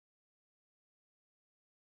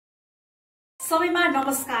सबैमा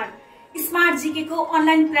नमस्कार। Smart GK को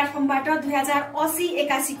अनलाइन प्लेटफर्मबाट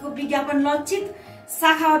 2080-81 को विज्ञापन लक्षित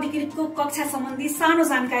शाखा अधिकृतको कक्षा सम्बन्धी सानो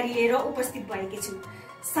जानकारी लिएर उपस्थित भएकी छु।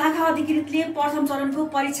 शाखा अधिकृतले प्रथम चरणको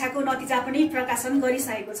परीक्षाको नतिजा पनि प्रकाशन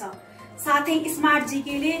गरिसकेको छ। साथै स्मार्ट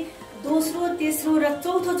जीकेले दोस्रो, तेस्रो र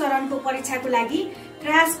चौथो चरणको परीक्षाको लागि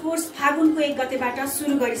क्र्याश कोर्स फागुनको 1 गतेबाट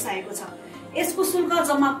सुरु गरिसकेको छ। यसको शुल्क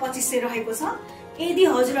जम्मा 2500 रहेको छ। यदि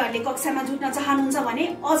हजुरहरूले कक्षामा जुट्न चाहनुहुन्छ भने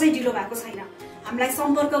अझै ढिलो भएको छैन। हामीलाई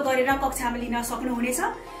सम्पर्क गरेर कक्षामा लिन सक्नुहुनेछ।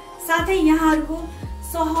 साथै यहाँहरूको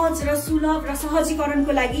सहज र सुलभ र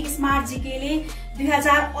सहजीकरणको लागि स्मार्ट जीकेले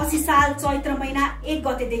 2080 साल चैत्र महिना 1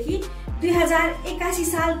 गतेदेखि 2081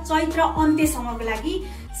 साल चैत्र अन्त्यसम्मको लागि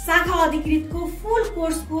शाखा अधिकृतको फुल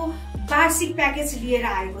कोर्सको वार्षिक प्याकेज लिएर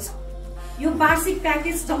आएको छ। यो वार्षिक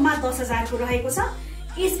प्याकेज जम्मा 10,000 को रहेको छ।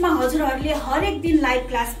 यसमा हजुरहरूले हरेक दिन लाइभ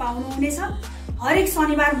क्लास पाउनुहुनेछ। हरेक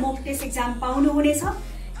शनिबार मोक टेस्ट एक्जाम पाउनुहुनेछ।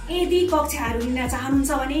 यदि कक्षाहरू लिन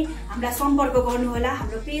चाहनुहुन्छ भने हामीलाई सम्पर्क गर्नुहोला।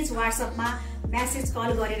 हाम्रो पेज व्हाट्सएपमा मेसेज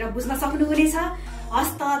कल गरेर बुझ्न सक्नुहुनेछ।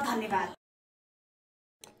 हस्त धन्यवाद।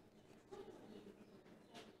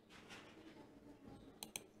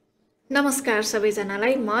 नमस्कार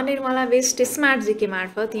सबैजनालाई। म निर्मला बिस्ट स्मार्ट जीके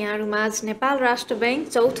मार्फत यहाँहरुमाझ नेपाल राष्ट्र बैंक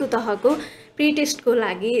चौथो तहको प्री टेस्टको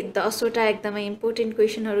लागि 10 वटा एकदमै इम्पोर्टेन्ट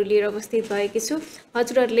क्वेशनहरू लिएर उपस्थित भएकी छु।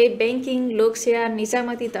 हजुरहरूले बैंकिङ, लोकसेवा,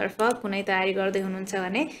 निजामतीतर्फ कुनै तयारी गर्दै हुनुहुन्छ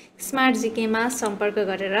भने स्मार्ट जीकेमा सम्पर्क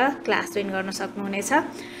गरेर क्लास जोइन गर्न सक्नुहुनेछ।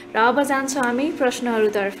 र अब जान्छौँ हामी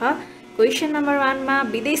प्रश्नहरूतर्फ। क्वेशन नम्बर 1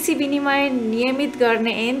 मा विदेशी विनिमय नियमित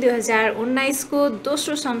गर्ने ऐन 2019 को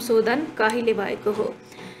दोस्रो संशोधन कहिले भएको हो?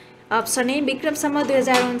 अप्सन ए विक्रम सम्वत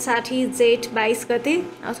 2059 जेठ 22 गते,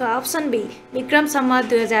 अथवा अप्सन बी विक्रम सम्वत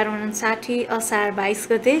 2059 असार 22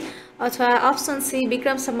 गते, अथवा अप्सन सी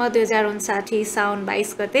विक्रम सम्वत 2059 साउन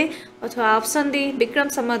 22 गते, अथवा अप्सन डी विक्रम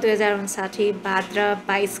सम्वत 2059 भाद्र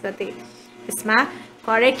 22 गते। यसमा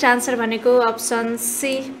करेक्ट आन्सर भनेको अप्सन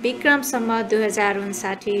सी विक्रम सम्वत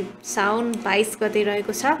 2059 साउन 22 गते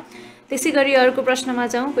रहेको छ। त्यसैगरी अर्को प्रश्नमा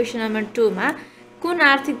जाउँ। क्वेशन नम्बर 2 मा कुन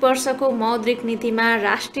आर्थिक वर्षको मौद्रिक नीतिमा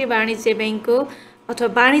राष्ट्रिय वाणिज्य बैंकको अथवा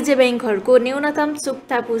वाणिज्य बैंकहरूको न्यूनतम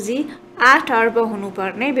चुक्ता पुँजी 8 अर्ब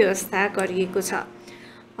हुनुपर्ने व्यवस्था गरिएको छ?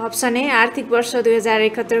 अप्सन ए आर्थिक वर्ष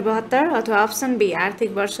 2071-72, अथवा अप्सन बी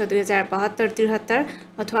आर्थिक वर्ष 2072-73,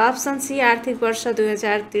 अथवा अप्सन सी आर्थिक वर्ष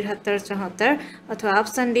 2073-74, अथवा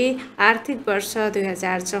अप्सन डी आर्थिक वर्ष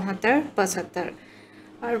 2074-75।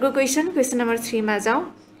 अर्को क्वेशन नम्बर 3 मा जाउँ।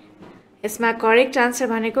 यसमा करेक्ट आन्सर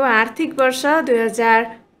भनेको आर्थिक वर्ष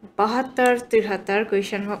 2072-73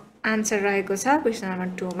 क्वेशन आन्सर रहेको छ क्वेशन नम्बर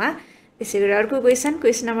 2 मा। त्यसैगरी अर्को क्वेशन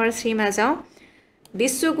नम्बर 3 मा जाउँ।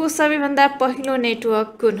 विश्वको सबैभन्दा पहिलो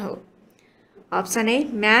नेटवर्क कुन हो? Option A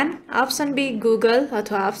man, option be Google,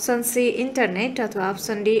 अथवा अप्सन सी इन्टरनेट, अथवा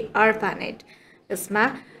अप्सन डी अर्पानेट। यसमा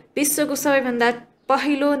विश्वको सबैभन्दा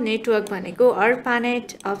पहिलो नेटवर्क भनेको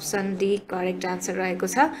ARPANET, option D correct answer रहेको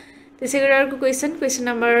छ। त्यसैगरी अर्को क्वेशन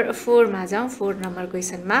नम्बर 4 मा जाउँ। 4 number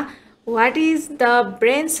क्वेशनमा what is the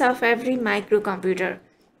brains of every micro computer?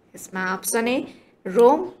 यसमा अप्सन ए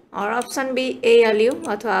रोम, और अप्सन बी एएलयू,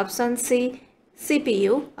 अथवा अप्सन सी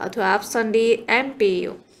सीपीयू, अथवा option D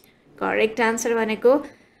MPU. Correct answer भनेको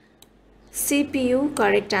सीपीयू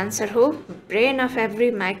करेक्ट आन्सर हो। Brain of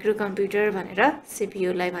every micro computer भनेर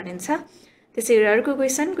सीपीयूलाई भनिन्छ। त्यसैगरी अर्को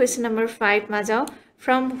क्वेशन नम्बर 5 मा जाउँ।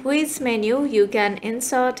 From which menu you can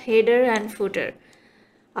insert header and footer?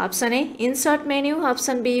 Option A insert menu,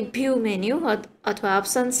 option B view menu, अथवा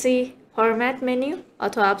option C format menu,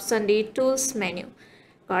 अथवा option D tools menu।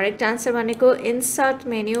 Correct answer भनेको insert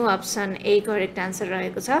menu, option A correct answer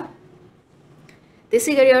रहेको छ।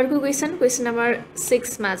 त्यसैगरी अर्को question number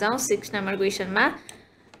 6 मा जाउँ। 6 number क्वेशनमा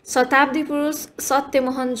शताब्दी पुरुष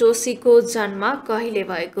सत्यमोहन जोशीको जन्म कहिले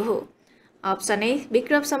भएको हो? अप्सन ए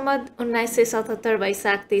विक्रम सम्वत 1977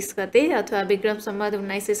 वैशाख 30 गते, अथवा विक्रम सम्वत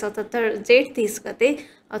 1977 जेठ 30 गते,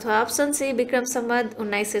 अथवा अप्सन सी विक्रम सम्वत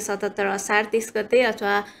 1977 असार 30 गते,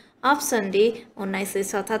 अथवा अप्सन डी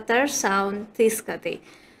 1977 साउन 30 गते।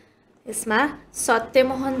 यसमा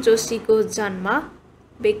सत्यमोहन जोशीको जन्म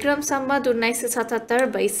विक्रम सम्वत 1977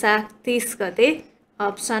 वैशाख 30 गते,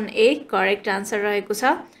 अप्सन ए करेक्ट आन्सर रहेको छ।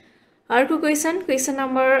 अर्को क्वेशन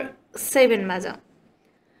नम्बर 7 मा जाउँ।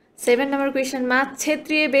 7 नम्बर क्वेशनमा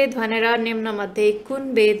क्षेत्रीय वेद भनेर निम्नमध्ये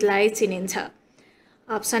कुन वेदलाई चिनिन्छ?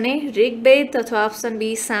 अप्सन ए ऋग्वेद, अथवा अप्सन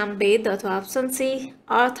बी सामवेद, अथवा अप्सन सी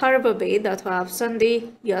अथर्ववेद, अथवा अप्सन डी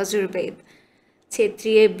यजुर्वेद।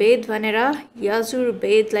 क्षेत्रीय वेद भनेर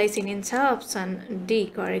यजुर्वेदलाई चिनिन्छ। अप्सन डी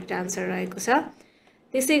करेक्ट आन्सर रहेको छ।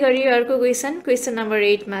 त्यसैगरी अर्को क्वेशन नम्बर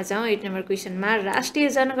 8 मा जाउँ। 8 नम्बर क्वेशनमा राष्ट्रिय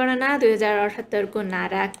जनगणना 2078 को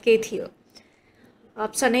नारा के थियो?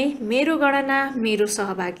 अप्सन ए मेरो गणना मेरो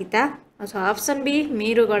सहभागिता, अथवा अप्सन बी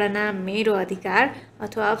मेरो गणना मेरो अधिकार,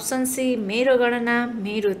 अथवा अप्सन सी मेरो गणना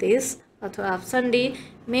मेरो देश, अथवा अप्सन डी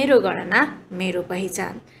मेरो गणना मेरो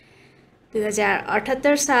पहिचान।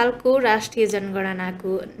 2078 सालको राष्ट्रिय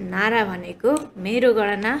जनगणनाको नारा भनेको मेरो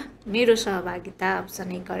गणना मेरो सहभागिता।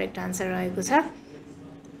 अप्सन ए करेक्ट आन्सर रहेको छ।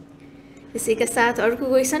 यसैका साथ अर्को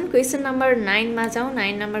क्वेसन नम्बर 9 मा जाउँ।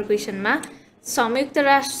 9 नम्बर क्वेसनमा संयुक्त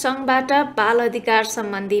राष्ट्र सङ्घबाट बाल अधिकार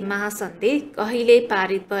सम्बन्धी महासन्धि कहिले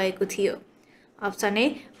पारित भएको थियो? अप्सन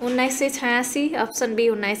ए 1986, अप्सन बी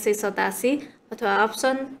 1987, अथवा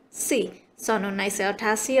अप्सन सी सन्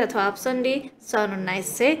 1988, अथवा अप्सन डी सन्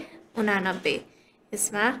 1989।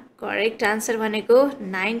 यसमा करेक्ट आन्सर भनेको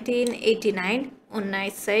 1989,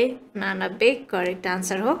 1989 करेक्ट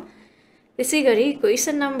आन्सर हो। त्यसै गरी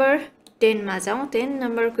क्वेसन नम्बर 10 मा जाउँ। 10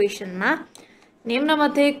 नम्बर क्वेसनमा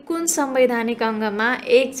निम्नमध्ये कुन संवैधानिक अङ्गमा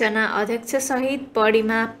 1 जना अध्यक्ष सहित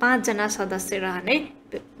बढीमा 5 जना सदस्य रहने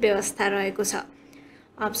व्यवस्था रहेको छ?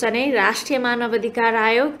 अप्सन ए राष्ट्रिय मानवाधिकार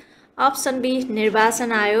आयोग, अप्सन बी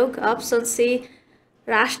निर्वाचन आयोग, अप्सन सी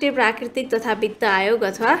राष्ट्रिय प्राकृतिक तथा वित्त आयोग,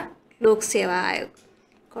 अथवा लोकसेवा आयोग।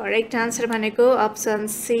 करेक्ट आन्सर भनेको अप्सन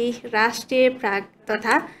सी राष्ट्रिय प्राकृतिक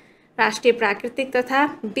तथा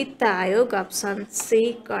वित्त आयोग। अप्सन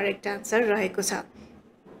सी करेक्ट आन्सर रहेको छ।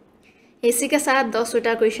 यसैका साथ 10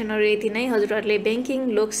 वटा क्वेसनहरू यति नै। हजुरहरूले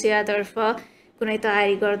ब्याङ्किङ लोकसेवातर्फ कुनै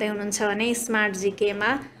तयारी गर्दै हुनुहुन्छ भने स्मार्ट जिकेमा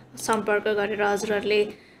सम्पर्क गरेर हजुरहरूले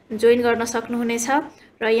जोइन गर्न सक्नुहुनेछ।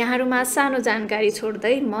 र यहाँहरूमा सानो जानकारी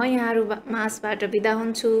छोड्दै म यहाँहरू माझबाट बिदा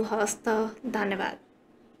हुन्छु। हस्त धन्यवाद।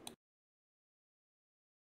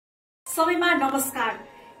 सबैमा नमस्कार।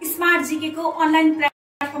 स्मार्ट जिकेको अनलाइन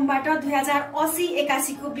प्लेटफर्मबाट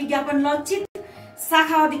 2080-81 को विज्ञापन लक्षित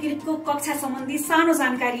शाखा अधिकृतको कक्षा सम्बन्धी सानो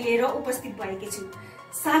जानकारी लिएर उपस्थित भएकी छु।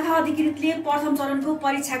 शाखा अधिकृतले प्रथम चरणको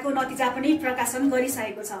परीक्षाको नतिजा पनि प्रकाशन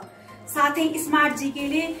गरिसकेको छ। साथै स्मार्ट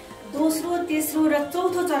जिकेले दोस्रो, तेस्रो र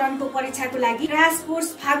चौथो चरणको परीक्षाको लागि क्र्याश कोर्स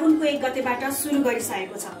फागुनको 1 गतेबाट सुरु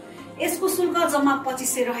गरिसकेको छ। यसको शुल्क जम्मा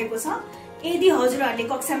 2500 रहेको छ। यदि हजुरहरूले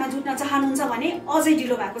कक्षामा जुट्न चाहनुहुन्छ भने अझै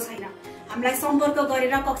ढिलो भएको छैन। हामीलाई सम्पर्क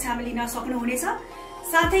गरेर कक्षामा लिन सक्नुहुनेछ।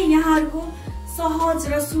 साथै यहाँहरूको सहज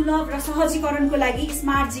र सुलभ र सहजीकरणको लागि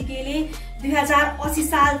स्मार्ट जिकेले 2080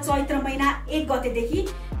 साल चैत्र महिना 1 गतेदेखि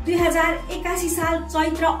 2081 साल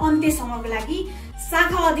चैत्र अन्त्यसम्मको लागि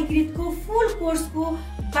शाखा अधिकृतको फुल कोर्सको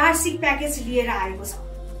वार्षिक प्याकेज लिएर आएको छ।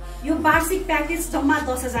 यो वार्षिक प्याकेज जम्मा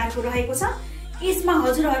 10,000 को रहेको छ। यसमा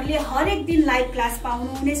हजुरहरूले हरेक दिन लाइभ क्लास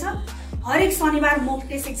पाउनुहुनेछ, हरेक शनिबार मोक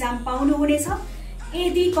टेस्ट एक्जाम पाउनुहुनेछ।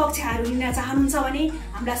 यदि कक्षाहरू लिन चाहनुहुन्छ भने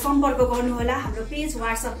हामीलाई सम्पर्क गर्नुहोला। हाम्रो पेज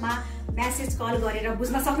व्हाट्सएपमा मेसेज कल गरेर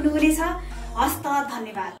बुझ्न सक्नुहुनेछ। हस्त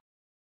धन्यवाद।